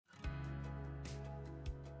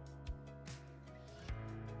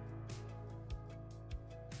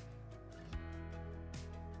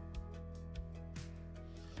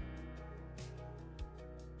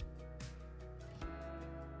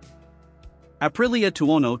Aprilia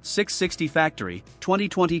Tuono 660 Factory,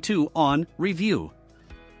 2022 on review.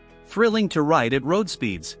 Thrilling to ride at road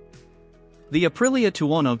speeds. The Aprilia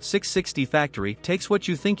Tuono 660 Factory takes what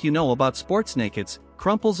you think you know about sports nakeds,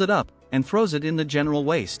 crumples it up, and throws it in the general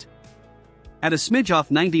waste. At a smidge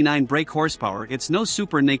off 99 brake horsepower, it's no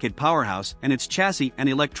super naked powerhouse, and its chassis and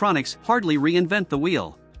electronics hardly reinvent the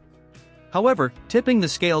wheel. However, tipping the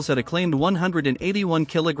scales at a claimed 181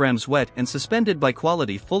 kilograms wet and suspended by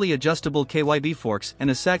quality fully adjustable KYB forks and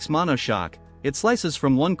a Sachs monoshock, it slices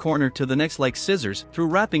from one corner to the next like scissors through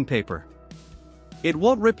wrapping paper. It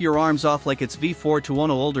won't rip your arms off like its V4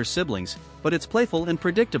 Tuono older siblings, but it's playful and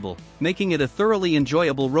predictable, making it a thoroughly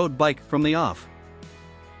enjoyable road bike from the off.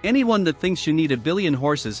 Anyone that thinks you need a billion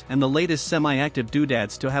horses and the latest semi-active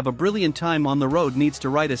doodads to have a brilliant time on the road needs to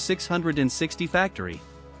ride a 660 Factory.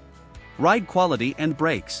 Ride quality and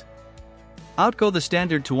brakes. Out go the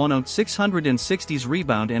standard Tuono 660's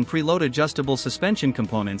rebound and preload adjustable suspension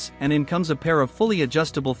components, and in comes a pair of fully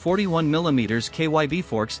adjustable 41mm KYB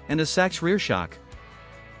forks and a Sachs rear shock.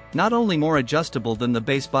 Not only more adjustable than the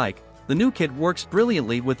base bike, the new kit works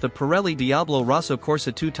brilliantly with the Pirelli Diablo Rosso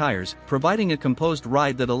Corsa 2 tires, providing a composed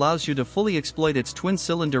ride that allows you to fully exploit its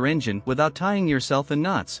twin-cylinder engine without tying yourself in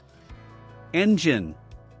knots. Engine.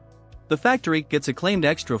 The Factory gets a claimed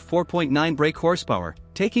extra 4.9 brake horsepower,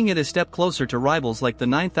 taking it a step closer to rivals like the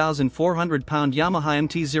 9,400-pound Yamaha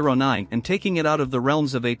MT-09 and taking it out of the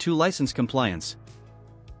realms of A2 license compliance.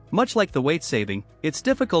 Much like the weight saving, it's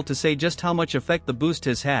difficult to say just how much effect the boost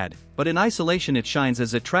has had, but in isolation it shines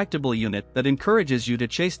as a tractable unit that encourages you to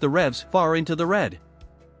chase the revs far into the red.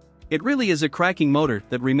 It really is a cracking motor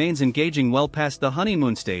that remains engaging well past the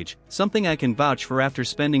honeymoon stage, something I can vouch for after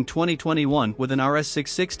spending 2021 with an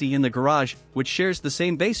RS660 in the garage, which shares the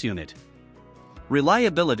same base unit.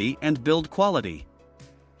 Reliability and build quality.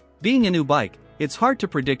 Being a new bike, it's hard to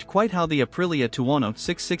predict quite how the Aprilia Tuono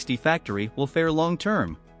 660 Factory will fare long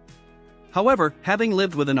term. However, having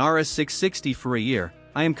lived with an RS660 for a year,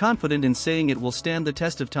 I am confident in saying it will stand the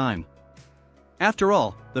test of time. After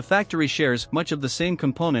all, the Factory shares much of the same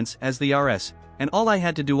components as the RS, and all I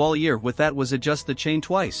had to do all year with that was adjust the chain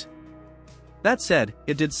twice. That said,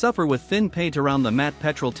 it did suffer with thin paint around the matte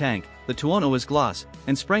petrol tank, the Tuono is gloss,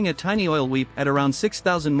 and sprang a tiny oil weep at around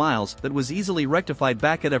 6,000 miles that was easily rectified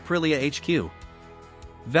back at Aprilia HQ.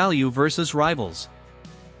 Value versus rivals.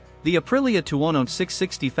 The Aprilia Tuono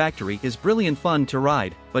 660 Factory is brilliant fun to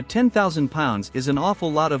ride, but £10,000 is an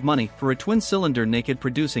awful lot of money for a twin-cylinder naked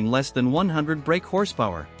producing less than 100 brake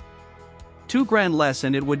horsepower. $2,000 less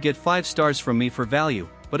and it would get 5 stars from me for value,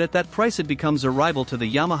 but at that price it becomes a rival to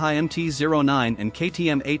the Yamaha MT-09 and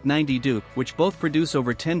KTM 890 Duke, which both produce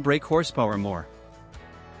over 10 brake horsepower more.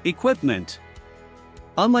 Equipment.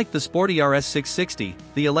 Unlike the sporty RS660,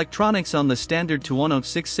 the electronics on the standard Tuono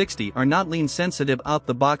 660 are not lean sensitive out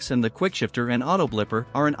the box, and the quickshifter and auto blipper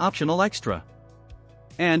are an optional extra.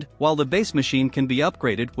 And, while the base machine can be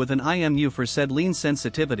upgraded with an IMU for said lean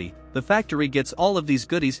sensitivity, the Factory gets all of these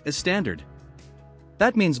goodies as standard.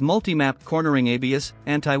 That means multi-map cornering ABS,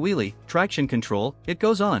 anti-wheelie, traction control, it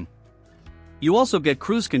goes on. You also get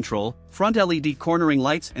cruise control, front LED cornering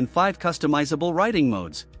lights and 5 customizable riding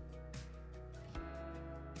modes.